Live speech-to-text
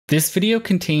This video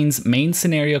contains main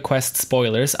scenario quest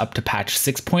spoilers up to patch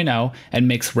 6.0 and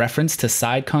makes reference to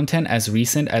side content as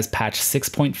recent as patch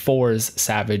 6.4's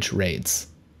Savage raids.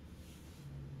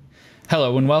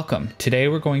 Hello and welcome. Today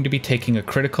we're going to be taking a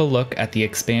critical look at the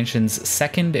expansion's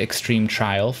second extreme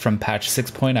trial from patch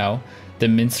 6.0, the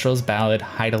Minstrel's Ballad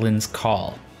Hydaelyn's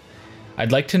Call.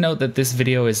 I'd like to note that this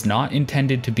video is not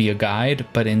intended to be a guide,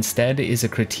 but instead is a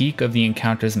critique of the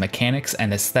encounter's mechanics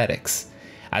and aesthetics.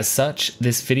 As such,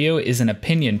 this video is an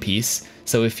opinion piece,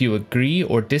 so if you agree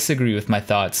or disagree with my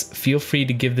thoughts, feel free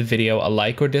to give the video a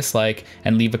like or dislike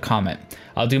and leave a comment.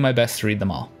 I'll do my best to read them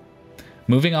all.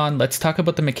 Moving on, let's talk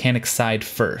about the mechanics side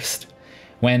first.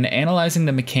 When analyzing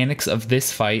the mechanics of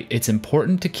this fight, it's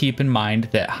important to keep in mind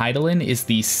that Hydaelyn is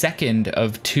the second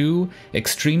of two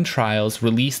extreme trials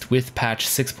released with patch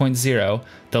 6.0,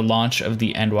 the launch of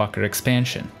the Endwalker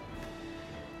expansion.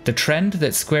 The trend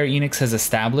that Square Enix has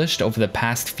established over the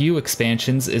past few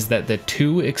expansions is that the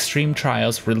two extreme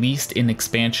trials released in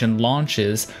expansion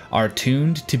launches are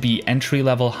tuned to be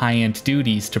entry-level high-end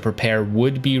duties to prepare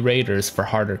would-be raiders for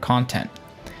harder content.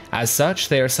 As such,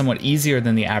 they are somewhat easier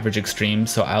than the average extreme,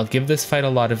 so I'll give this fight a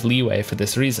lot of leeway for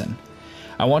this reason.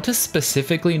 I want to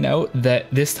specifically note that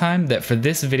this time that for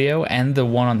this video and the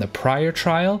one on the prior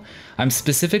trial, I'm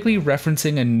specifically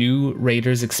referencing a new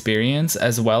Raiders experience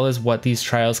as well as what these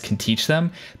trials can teach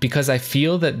them, because I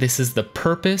feel that this is the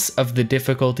purpose of the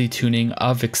difficulty tuning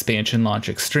of expansion launch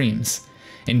extremes.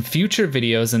 In future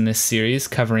videos in this series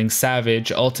covering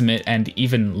Savage, Ultimate, and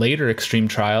even later extreme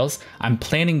trials, I'm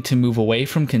planning to move away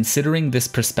from considering this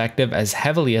perspective as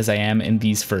heavily as I am in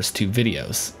these first two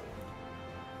videos.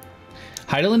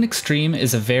 Hydaelyn Extreme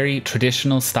is a very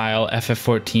traditional style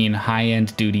FF14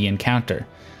 high-end duty encounter.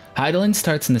 Hydaelyn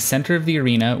starts in the center of the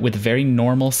arena with a very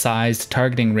normal sized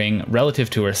targeting ring relative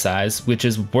to her size, which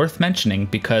is worth mentioning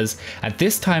because at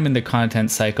this time in the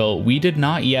content cycle we did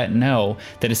not yet know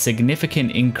that a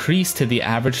significant increase to the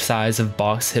average size of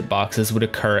boss hitboxes would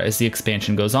occur as the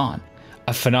expansion goes on.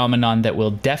 A phenomenon that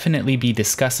we'll definitely be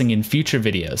discussing in future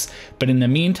videos, but in the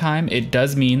meantime it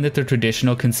does mean that the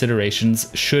traditional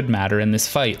considerations should matter in this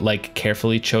fight, like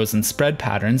carefully chosen spread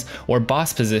patterns or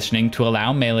boss positioning to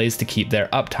allow melees to keep their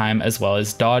uptime as well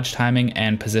as dodge timing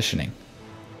and positioning.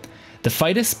 The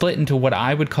fight is split into what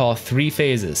I would call three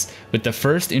phases, with the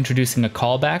first introducing a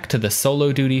callback to the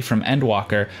solo duty from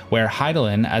Endwalker, where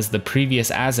Hydaelyn, as the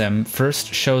previous Azem,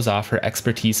 first shows off her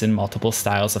expertise in multiple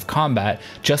styles of combat,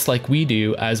 just like we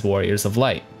do as Warriors of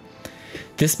Light.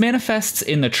 This manifests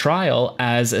in the trial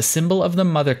as a symbol of the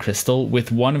Mother Crystal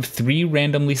with one of three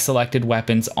randomly selected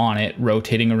weapons on it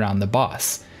rotating around the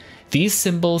boss. These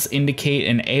symbols indicate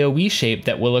an AoE shape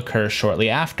that will occur shortly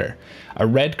after. A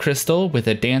red crystal with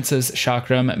a Dance's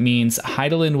Chakram means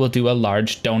Hydaelyn will do a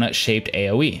large donut-shaped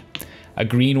AoE. A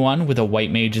green one with a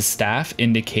White Mage's Staff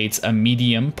indicates a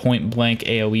medium point-blank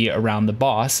AoE around the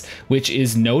boss, which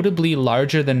is notably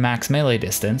larger than max melee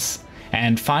distance.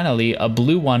 And finally, a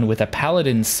blue one with a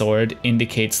Paladin's Sword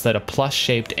indicates that a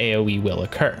plus-shaped AoE will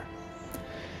occur.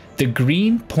 The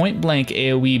green point-blank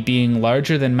AoE being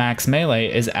larger than max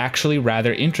melee is actually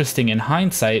rather interesting in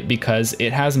hindsight because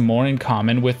it has more in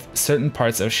common with certain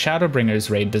parts of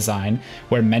Shadowbringer's raid design,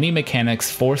 where many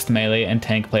mechanics forced melee and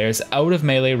tank players out of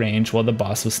melee range while the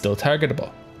boss was still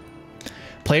targetable.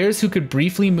 Players who could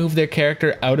briefly move their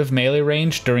character out of melee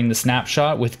range during the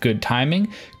snapshot with good timing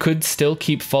could still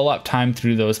keep full uptime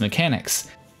through those mechanics.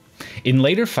 In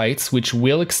later fights, which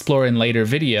we'll explore in later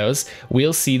videos,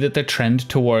 we'll see that the trend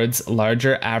towards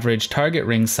larger average target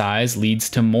ring size leads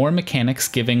to more mechanics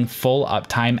giving full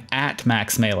uptime at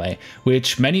max melee,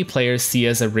 which many players see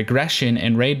as a regression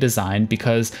in raid design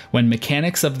because when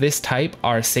mechanics of this type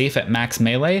are safe at max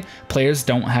melee, players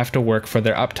don't have to work for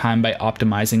their uptime by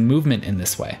optimizing movement in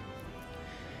this way.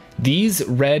 These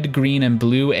red, green, and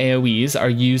blue AoEs are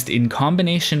used in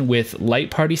combination with light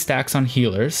party stacks on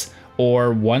healers,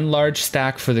 or one large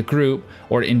stack for the group,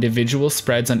 or individual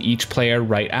spreads on each player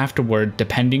right afterward,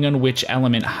 depending on which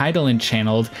element Hydaelyn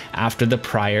channeled after the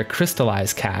prior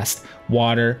crystallized cast,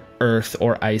 water, earth,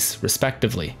 or ice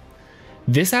respectively.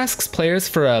 This asks players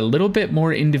for a little bit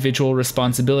more individual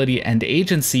responsibility and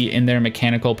agency in their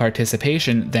mechanical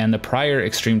participation than the prior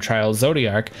Extreme Trial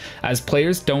Zodiark, as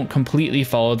players don't completely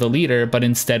follow the leader, but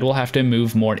instead will have to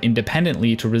move more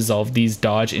independently to resolve these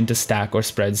dodge into stack or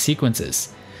spread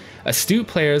sequences. Astute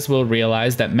players will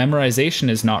realize that memorization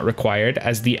is not required,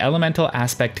 as the elemental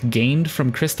aspect gained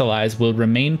from Crystallize will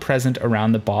remain present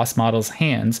around the boss model's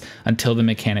hands until the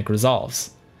mechanic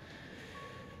resolves.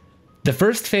 The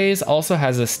first phase also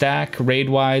has a stack,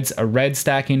 raid-wides, a red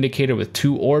stack indicator with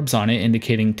two orbs on it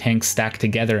indicating tanks stacked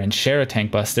together and share a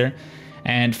tank buster,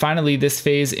 And finally, this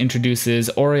phase introduces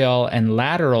Aureole and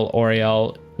lateral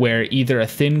Aureole, where either a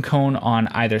thin cone on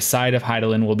either side of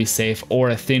Hydaelyn will be safe, or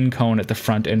a thin cone at the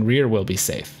front and rear will be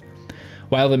safe.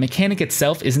 While the mechanic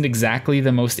itself isn't exactly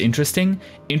the most interesting,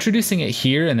 introducing it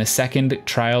here in the second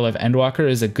trial of Endwalker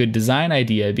is a good design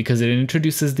idea because it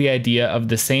introduces the idea of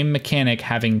the same mechanic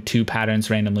having two patterns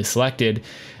randomly selected,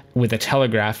 with a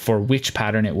telegraph for which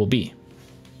pattern it will be.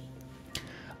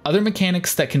 Other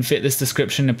mechanics that can fit this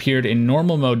description appeared in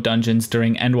normal mode dungeons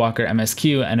during Endwalker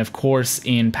MSQ and of course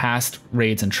in past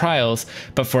raids and trials,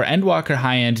 but for Endwalker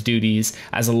high-end duties,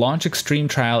 as a launch extreme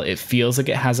trial, it feels like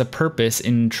it has a purpose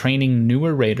in training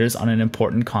newer raiders on an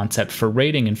important concept for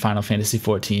raiding in Final Fantasy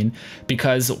XIV,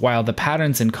 because while the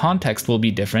patterns and context will be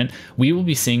different, we will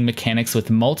be seeing mechanics with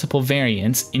multiple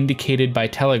variants indicated by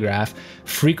telegraph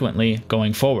frequently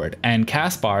going forward, and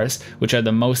cast bars, which are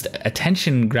the most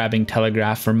attention-grabbing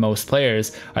telegraph for most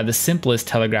players, are the simplest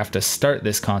telegraph to start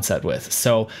this concept with.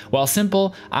 So while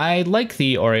simple, I like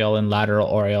the Aureole and lateral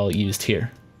Aureole used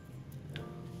here.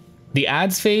 The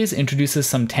adds phase introduces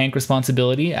some tank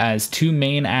responsibility as two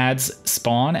main adds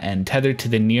spawn and tethered to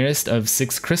the nearest of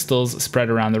 6 crystals spread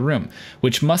around the room,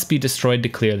 which must be destroyed to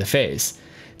clear the phase.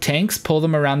 Tanks pull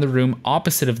them around the room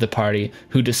opposite of the party,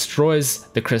 who destroys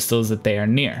the crystals that they are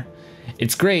near.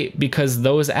 It's great because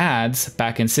those adds,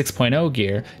 back in 6.0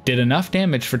 gear, did enough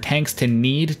damage for tanks to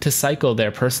need to cycle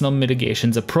their personal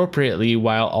mitigations appropriately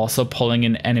while also pulling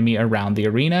an enemy around the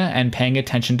arena and paying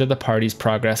attention to the party's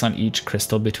progress on each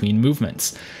crystal between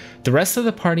movements. The rest of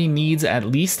the party needs at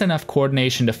least enough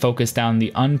coordination to focus down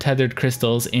the untethered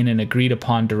crystals in an agreed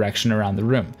upon direction around the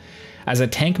room. As a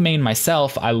tank main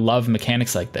myself, I love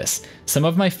mechanics like this. Some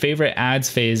of my favorite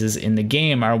adds phases in the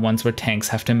game are ones where tanks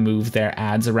have to move their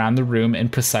adds around the room in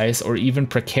precise or even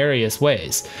precarious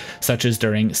ways, such as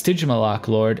during Stygimalach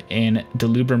Lord in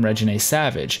Delubrum Reginae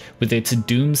Savage, with its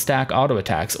Doom Stack auto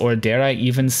attacks, or dare I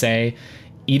even say,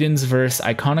 Eden's Verse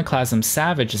Iconoclasm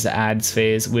Savage's adds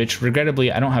phase, which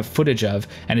regrettably I don't have footage of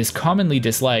and is commonly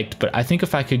disliked, but I think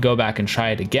if I could go back and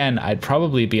try it again, I'd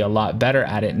probably be a lot better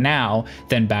at it now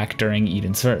than back during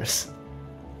Eden's Verse.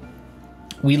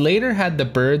 We later had the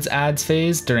Birds adds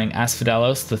phase during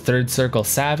Asphodelos the Third Circle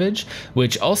Savage,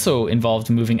 which also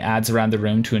involved moving adds around the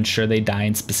room to ensure they die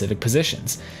in specific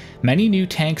positions. Many new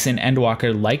tanks in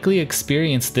Endwalker likely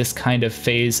experienced this kind of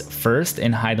phase first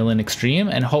in Hydaelyn Extreme,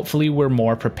 and hopefully were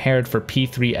more prepared for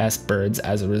P3S Birds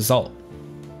as a result.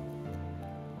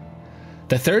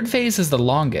 The third phase is the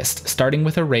longest, starting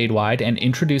with a raid-wide and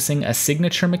introducing a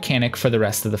signature mechanic for the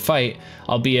rest of the fight,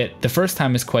 albeit the first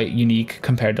time is quite unique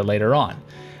compared to later on.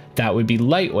 That would be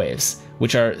lightwaves,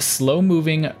 which are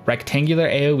slow-moving rectangular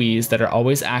AoEs that are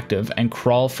always active and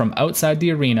crawl from outside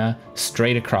the arena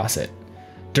straight across it.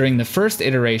 During the first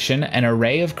iteration, an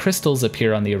array of crystals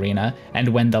appear on the arena, and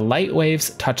when the light waves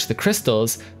touch the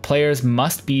crystals, players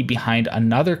must be behind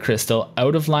another crystal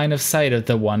out of line of sight of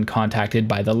the one contacted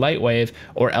by the light wave,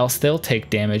 or else they'll take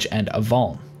damage and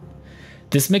avuln.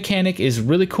 This mechanic is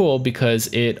really cool because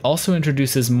it also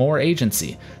introduces more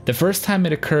agency. The first time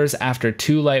it occurs after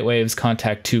 2 light waves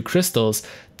contact 2 crystals,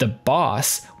 the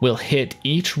boss will hit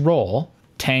each roll,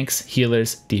 tanks,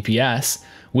 healers, DPS,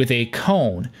 with a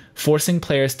cone, forcing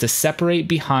players to separate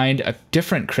behind a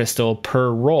different crystal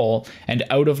per roll and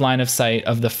out of line of sight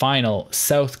of the final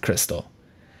south crystal.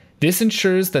 This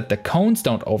ensures that the cones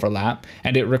don't overlap,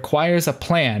 and it requires a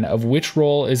plan of which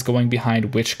roll is going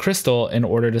behind which crystal in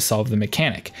order to solve the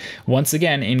mechanic. Once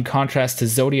again, in contrast to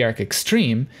Zodiark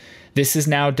Extreme, this is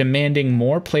now demanding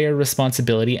more player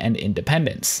responsibility and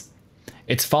independence.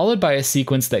 It's followed by a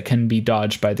sequence that can be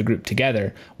dodged by the group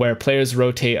together, where players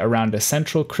rotate around a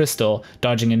central crystal,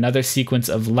 dodging another sequence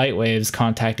of light waves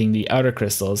contacting the outer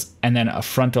crystals, and then a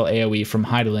frontal AoE from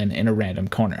Hydaelyn in a random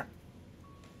corner.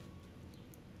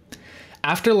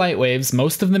 After light waves,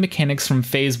 most of the mechanics from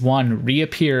Phase 1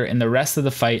 reappear in the rest of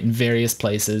the fight in various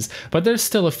places, but there's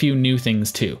still a few new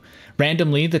things too.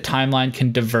 Randomly, the timeline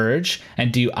can diverge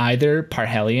and do either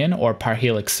Parhelion or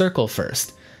Parhelic Circle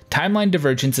first. Timeline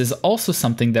divergence is also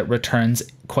something that returns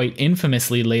quite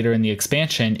infamously later in the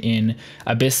expansion in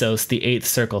Abyssos the 8th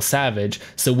Circle Savage,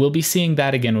 so we'll be seeing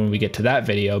that again when we get to that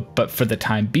video, but for the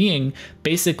time being,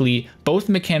 basically both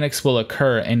mechanics will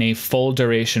occur in a full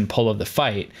duration pull of the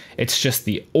fight. It's just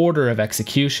the order of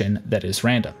execution that is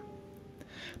random.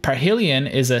 Parhelion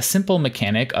is a simple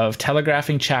mechanic of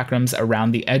telegraphing chakrams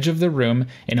around the edge of the room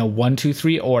in a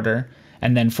 1-2-3 order,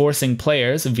 and then forcing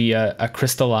players via a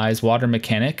crystallized water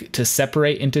mechanic to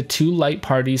separate into 2 light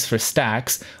parties for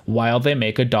stacks while they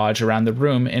make a dodge around the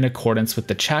room in accordance with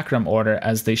the chakram order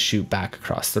as they shoot back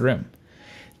across the room.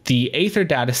 The Aether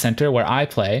Data Center, where I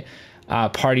play,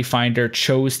 Party Finder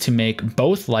chose to make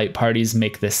both light parties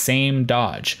make the same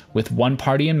dodge, with one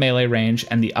party in melee range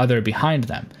and the other behind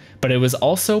them. But it was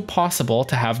also possible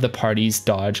to have the parties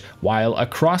dodge while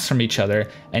across from each other,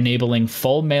 enabling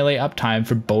full melee uptime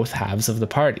for both halves of the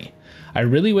party. I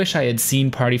really wish I had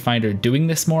seen Party Finder doing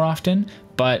this more often,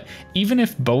 but even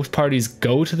if both parties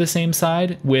go to the same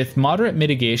side, with moderate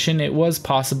mitigation it was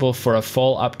possible for a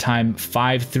full uptime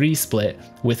 5-3 split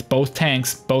with both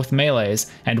tanks, both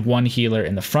melees, and one healer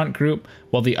in the front group,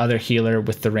 while the other healer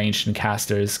with the ranged and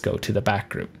casters go to the back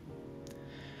group.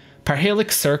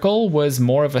 Parhelic Circle was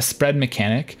more of a spread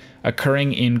mechanic,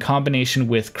 occurring in combination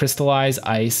with crystallized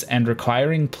ice and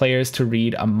requiring players to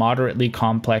read a moderately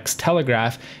complex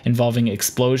telegraph involving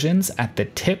explosions at the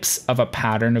tips of a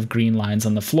pattern of green lines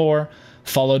on the floor,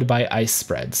 followed by ice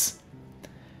spreads.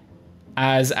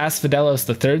 As Asphodelos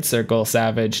the Third Circle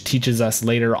Savage teaches us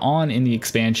later on in the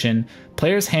expansion,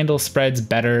 players handle spreads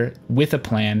better with a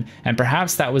plan, and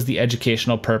perhaps that was the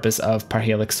educational purpose of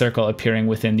Parhelic Circle appearing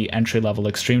within the entry-level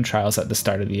extreme trials at the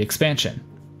start of the expansion.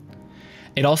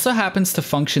 It also happens to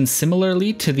function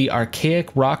similarly to the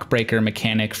archaic Rockbreaker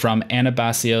mechanic from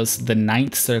Anabasios the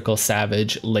Ninth Circle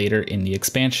Savage later in the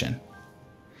expansion.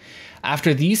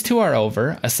 After these two are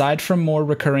over, aside from more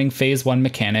recurring Phase 1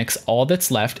 mechanics, all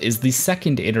that's left is the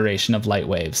second iteration of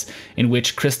lightwaves, in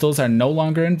which crystals are no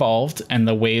longer involved and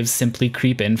the waves simply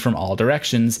creep in from all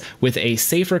directions, with a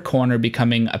safer corner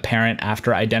becoming apparent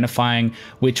after identifying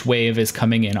which wave is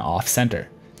coming in off-center.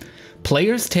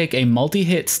 Players take a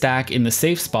multi-hit stack in the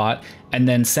safe spot and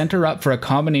then center up for a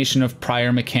combination of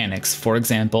prior mechanics, for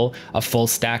example, a full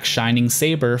stack Shining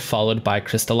Saber followed by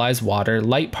Crystallized Water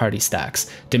light party stacks,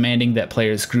 demanding that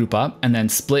players group up and then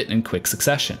split in quick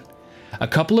succession. A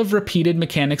couple of repeated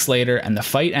mechanics later and the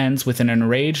fight ends with an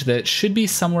enrage that should be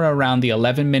somewhere around the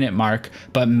 11-minute mark,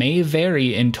 but may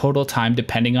vary in total time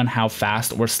depending on how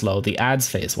fast or slow the ads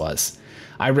phase was.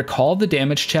 I recall the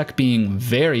damage check being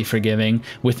very forgiving,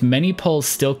 with many pulls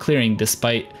still clearing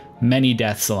despite many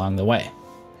deaths along the way.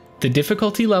 The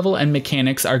difficulty level and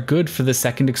mechanics are good for the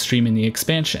second extreme in the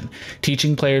expansion,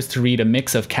 teaching players to read a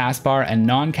mix of castbar and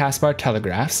non-castbar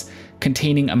telegraphs,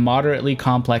 containing a moderately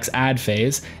complex ad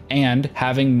phase, and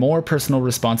having more personal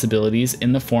responsibilities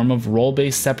in the form of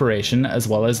role-based separation as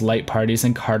well as light parties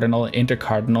and cardinal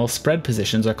intercardinal spread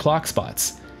positions or clock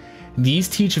spots. These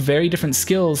teach very different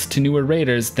skills to newer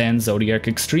raiders than Zodiark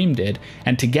Extreme did,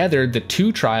 and together the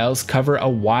two trials cover a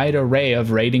wide array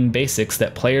of raiding basics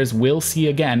that players will see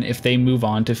again if they move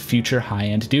on to future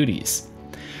high-end duties.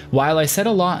 While I said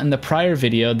a lot in the prior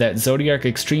video that Zodiark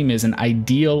Extreme is an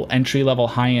ideal entry-level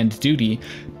high-end duty,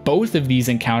 both of these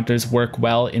encounters work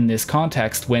well in this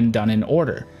context when done in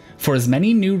order. For as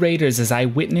many new raiders as I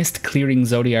witnessed clearing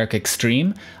Zodiark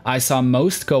Extreme, I saw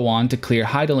most go on to clear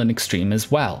Hydaelyn Extreme as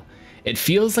well. It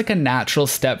feels like a natural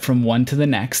step from one to the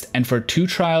next, and for two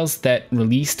trials that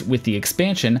released with the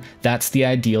expansion, that's the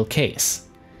ideal case.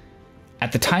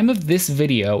 At the time of this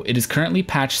video, it is currently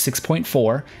patch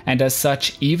 6.4, and as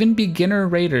such, even beginner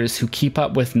raiders who keep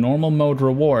up with normal mode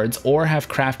rewards or have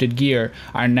crafted gear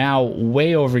are now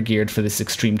way overgeared for this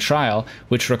extreme trial,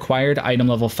 which required item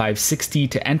level 560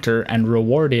 to enter and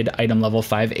rewarded item level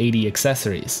 580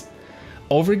 accessories.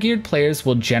 Overgeared players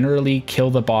will generally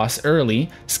kill the boss early,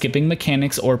 skipping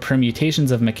mechanics or permutations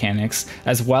of mechanics,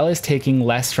 as well as taking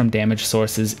less from damage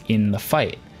sources in the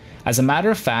fight. As a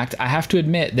matter of fact, I have to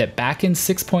admit that back in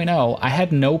 6.0, I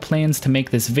had no plans to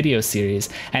make this video series,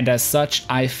 and as such,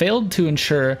 I failed to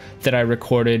ensure that I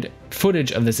recorded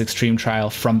footage of this extreme trial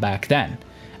from back then.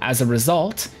 As a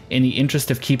result, in the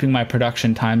interest of keeping my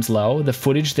production times low, the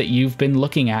footage that you've been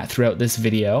looking at throughout this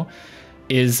video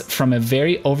is from a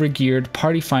very overgeared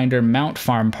Party Finder mount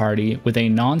farm party with a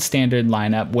non-standard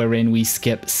lineup wherein we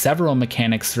skip several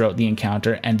mechanics throughout the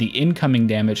encounter and the incoming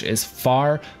damage is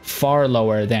far, far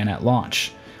lower than at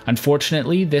launch.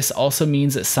 Unfortunately, this also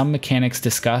means that some mechanics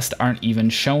discussed aren't even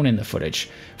shown in the footage.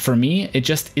 For me, it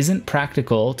just isn't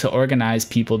practical to organize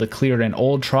people to clear an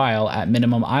old trial at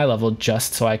minimum eye level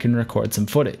just so I can record some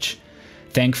footage.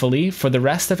 Thankfully, for the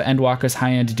rest of Endwalker's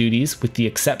high-end duties, with the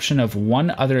exception of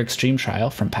one other extreme trial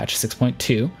from patch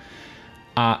 6.2,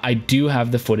 I do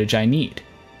have the footage I need.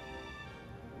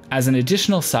 As an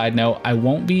additional side note, I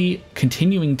won't be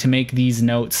continuing to make these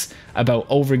notes about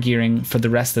overgearing for the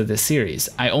rest of this series.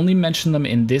 I only mention them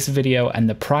in this video and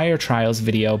the prior trials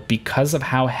video because of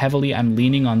how heavily I'm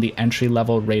leaning on the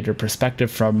entry-level raider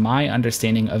perspective from my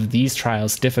understanding of these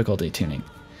trials' difficulty tuning.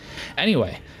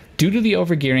 Anyway, due to the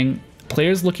overgearing,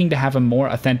 players looking to have a more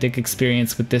authentic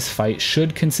experience with this fight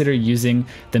should consider using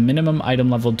the minimum item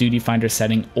level duty finder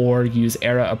setting or use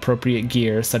era appropriate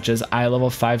gear such as eye level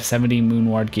 570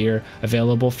 Moonward gear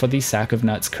available for the Sack of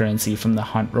Nuts currency from the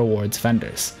Hunt Rewards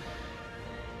vendors.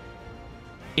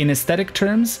 In aesthetic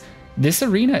terms, this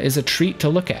arena is a treat to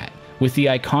look at, with the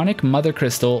iconic Mother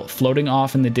Crystal floating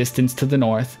off in the distance to the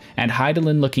north, and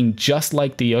Hydaelyn looking just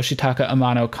like the Yoshitaka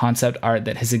Amano concept art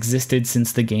that has existed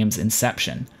since the game's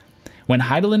inception. When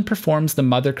Hydaelyn performs the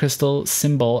Mother Crystal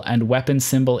symbol and weapon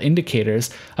symbol indicators,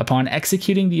 upon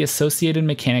executing the associated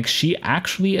mechanics, she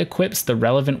actually equips the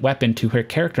relevant weapon to her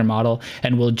character model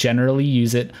and will generally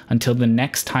use it until the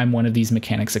next time one of these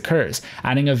mechanics occurs,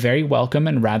 adding a very welcome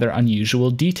and rather unusual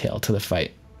detail to the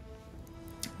fight.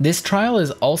 This trial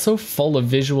is also full of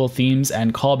visual themes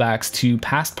and callbacks to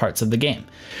past parts of the game.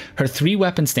 Her 3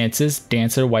 weapon stances,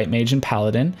 Dancer, White Mage, and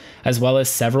Paladin, as well as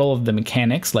several of the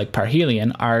mechanics like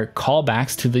Parhelion, are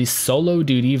callbacks to the solo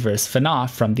duty versus FNAF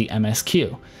from the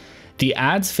MSQ. The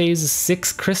Adds Phase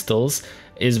 6 crystals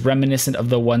is reminiscent of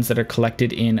the ones that are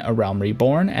collected in A Realm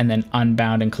Reborn and then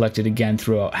unbound and collected again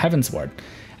throughout Heavensward.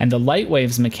 And the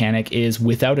lightwaves mechanic is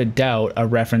without a doubt a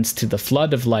reference to the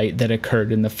flood of light that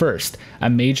occurred in the first, a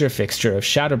major fixture of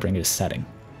Shadowbringers setting.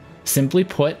 Simply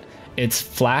put, it's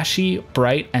flashy,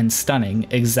 bright, and stunning,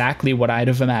 exactly what I'd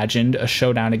have imagined a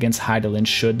showdown against Hydaelyn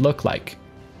should look like.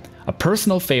 A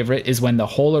personal favorite is when the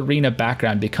whole arena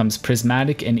background becomes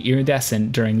prismatic and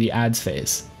iridescent during the Adds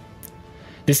phase.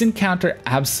 This encounter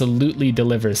absolutely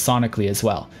delivers sonically as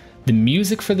well. The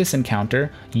music for this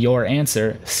encounter, Your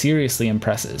Answer, seriously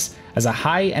impresses. As a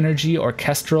high-energy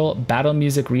orchestral battle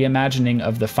music reimagining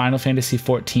of the Final Fantasy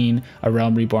XIV A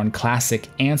Realm Reborn classic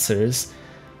Answers,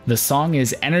 the song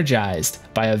is energized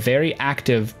by a very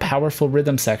active, powerful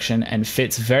rhythm section and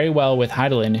fits very well with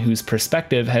Hydaelyn, whose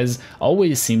perspective has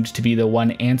always seemed to be the one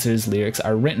Answers lyrics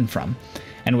are written from,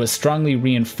 and was strongly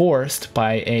reinforced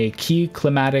by a key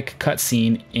climatic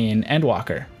cutscene in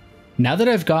Endwalker. Now that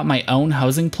I've got my own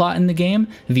housing plot in the game,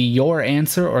 the Your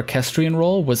Answer Orchestrion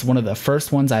roll was one of the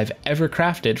first ones I've ever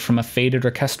crafted from a Faded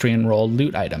Orchestrion roll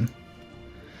loot item.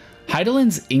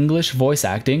 Hydaelyn's English voice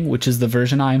acting, which is the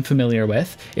version I am familiar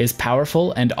with, is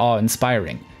powerful and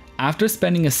awe-inspiring. After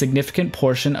spending a significant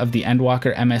portion of the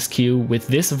Endwalker MSQ with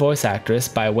this voice actress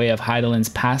by way of Hydaelyn's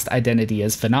past identity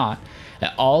as Venat, it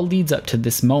all leads up to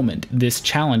this moment, this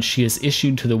challenge she has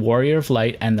issued to the Warrior of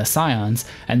Light and the Scions,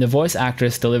 and the voice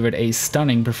actress delivered a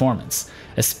stunning performance.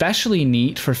 Especially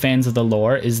neat for fans of the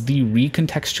lore is the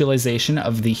recontextualization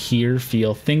of the hear,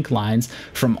 feel, think lines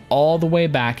from all the way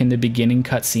back in the beginning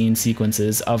cutscene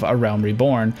sequences of A Realm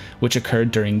Reborn, which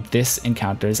occurred during this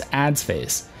encounter's Adds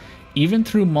phase. Even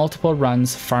through multiple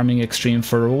runs farming Extreme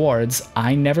for rewards,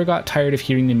 I never got tired of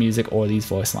hearing the music or these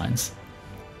voice lines.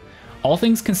 All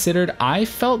things considered, I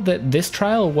felt that this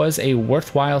trial was a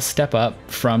worthwhile step up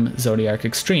from Zodiark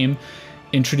Extreme,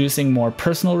 introducing more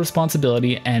personal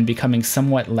responsibility and becoming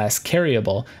somewhat less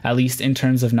carryable, at least in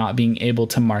terms of not being able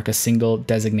to mark a single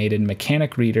designated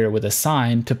mechanic reader with a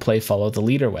sign to play follow the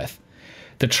leader with.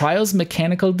 The trial's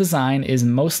mechanical design is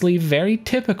mostly very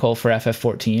typical for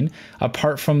FF14,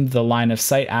 apart from the line of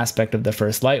sight aspect of the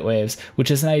first Lightwaves,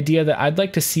 which is an idea that I'd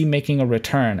like to see making a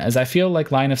return, as I feel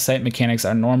like line of sight mechanics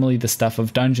are normally the stuff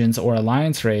of dungeons or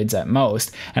alliance raids at most,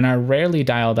 and are rarely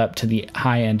dialed up to the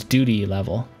high-end duty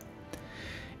level.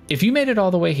 If you made it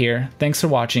all the way here, thanks for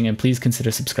watching and please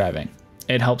consider subscribing.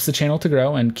 It helps the channel to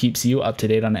grow and keeps you up to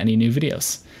date on any new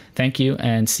videos. Thank you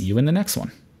and see you in the next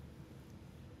one.